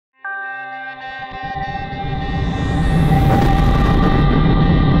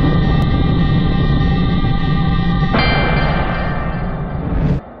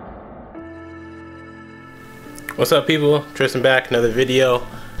What's up, people? Tristan back, another video.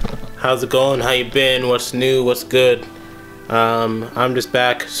 How's it going? How you been? What's new? What's good? I'm just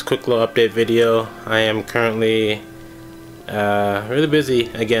back. Just a quick little update video. I am currently really busy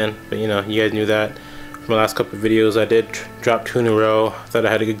again, but you know, you guys knew that from the last couple of videos. I did drop 2 in a row. Thought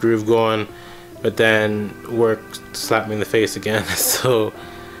I had a good groove going, but then work slapped me in the face again. So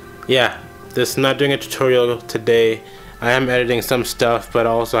yeah, just not doing a tutorial today. I am editing some stuff, but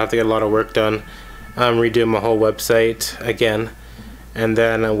I also have to get a lot of work done. I'm redoing my whole website again, and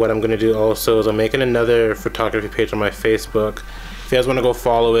then what I'm going to do also is I'm making another photography page on my Facebook. If you guys want to go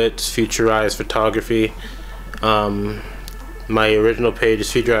follow it, it's Futurized Photography. My original page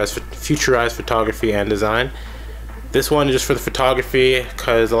is Futurized Photography and Design. This one is just for the photography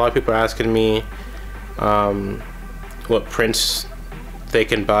because a lot of people are asking me what prints they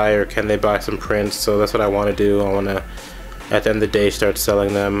can buy, or can they buy some prints. So that's what I want to do. I want to, at the end of the day, start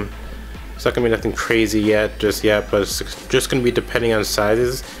selling them. It's not gonna be nothing crazy just yet, but it's just gonna be depending on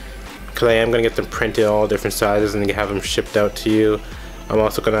sizes, because I am gonna get them printed all different sizes and have them shipped out to you. I'm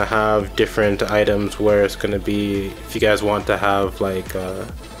also gonna have different items where it's gonna be, if you guys want to have like a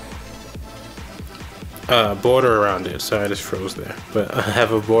border around it. Sorry, I just froze there. But I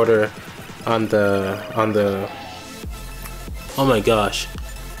have a border on the oh my gosh,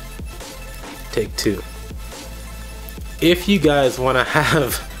 take 2. If you guys want to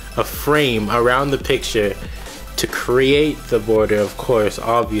have a frame around the picture to create the border, of course,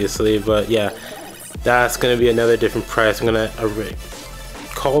 obviously, but yeah, that's gonna be another different price. I'm gonna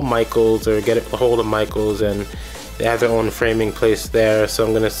call Michaels or get a hold of Michaels, and they have their own framing place there, so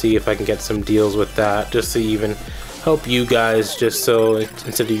I'm gonna see if I can get some deals with that, just to even help you guys, just so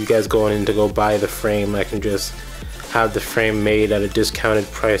instead of you guys going in to go buy the frame, I can just have the frame made at a discounted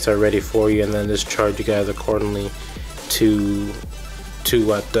price already for you, and then just charge you guys accordingly to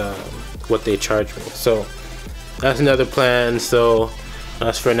what they charge me. So that's another plan. So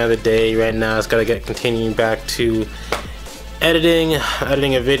that's for another day. Right now it's gotta continuing back to editing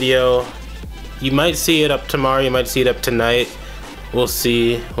a video. You might see it up tomorrow, you might see it up tonight, we'll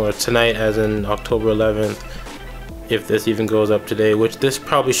see, or tonight as in October 11th, if this even goes up today, which this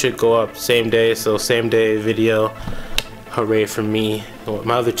probably should go up same day. So same day video, hooray for me. Well,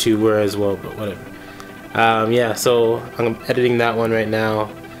 my other 2 were as well, but whatever. Yeah, so I'm editing that one right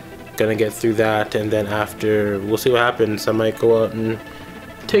now, gonna get through that, and then after we'll see what happens. I might go out and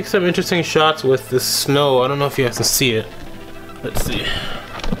take some interesting shots with the snow. I don't know if you guys can see it. Let's see.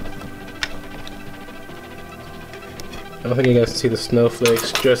 I don't think you guys can see the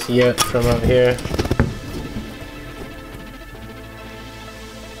snowflakes just yet from out here.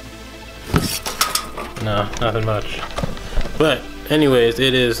 No, nothing much. But anyways,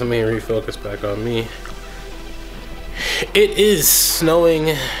 it is, let me refocus back on me. It is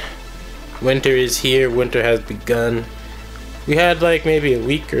snowing. Winter is here. Winter has begun. We had like maybe a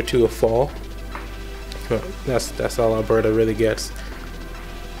week or 2 of fall. Well, that's all Alberta really gets.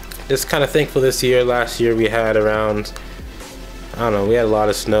 Just kind of thankful this year. Last year we had around, I don't know, we had a lot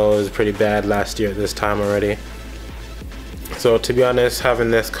of snow. It was pretty bad last year at this time already. So to be honest,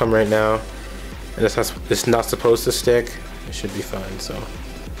 having this come right now, and it's not supposed to stick, it should be fine. So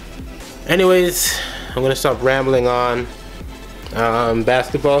anyways, I'm gonna stop rambling on.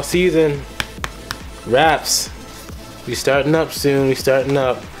 Basketball season wraps. We starting up soon. We starting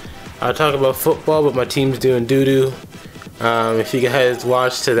up. I'll talk about football, but my team's doing doo-doo. If you guys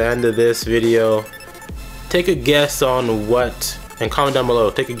watch to the end of this video, take a guess on what, and comment down below,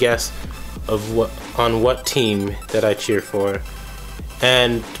 take a guess of what team that I cheer for.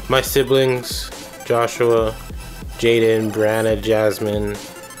 And my siblings, Joshua, Jaden, Brianna, Jasmine,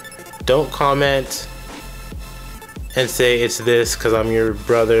 don't comment and say it's this because I'm your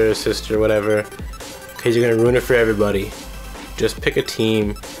brother or sister or whatever, because you're gonna ruin it for everybody. Just pick a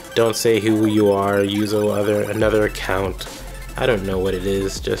team. Don't say who you are. Use another account. I don't know what it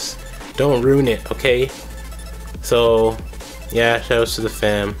is. Just don't ruin it, okay? So yeah, shoutouts to the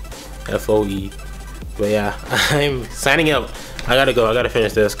fam, FOE. But yeah, I'm signing out. I gotta go. I gotta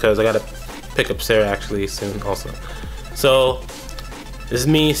finish this because I gotta pick up Sarah actually soon also. So this is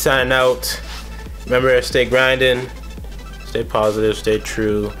me signing out. Remember, stay grinding, stay positive, stay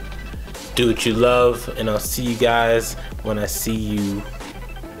true, do what you love, and I'll see you guys when I see you.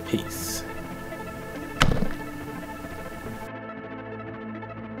 Peace.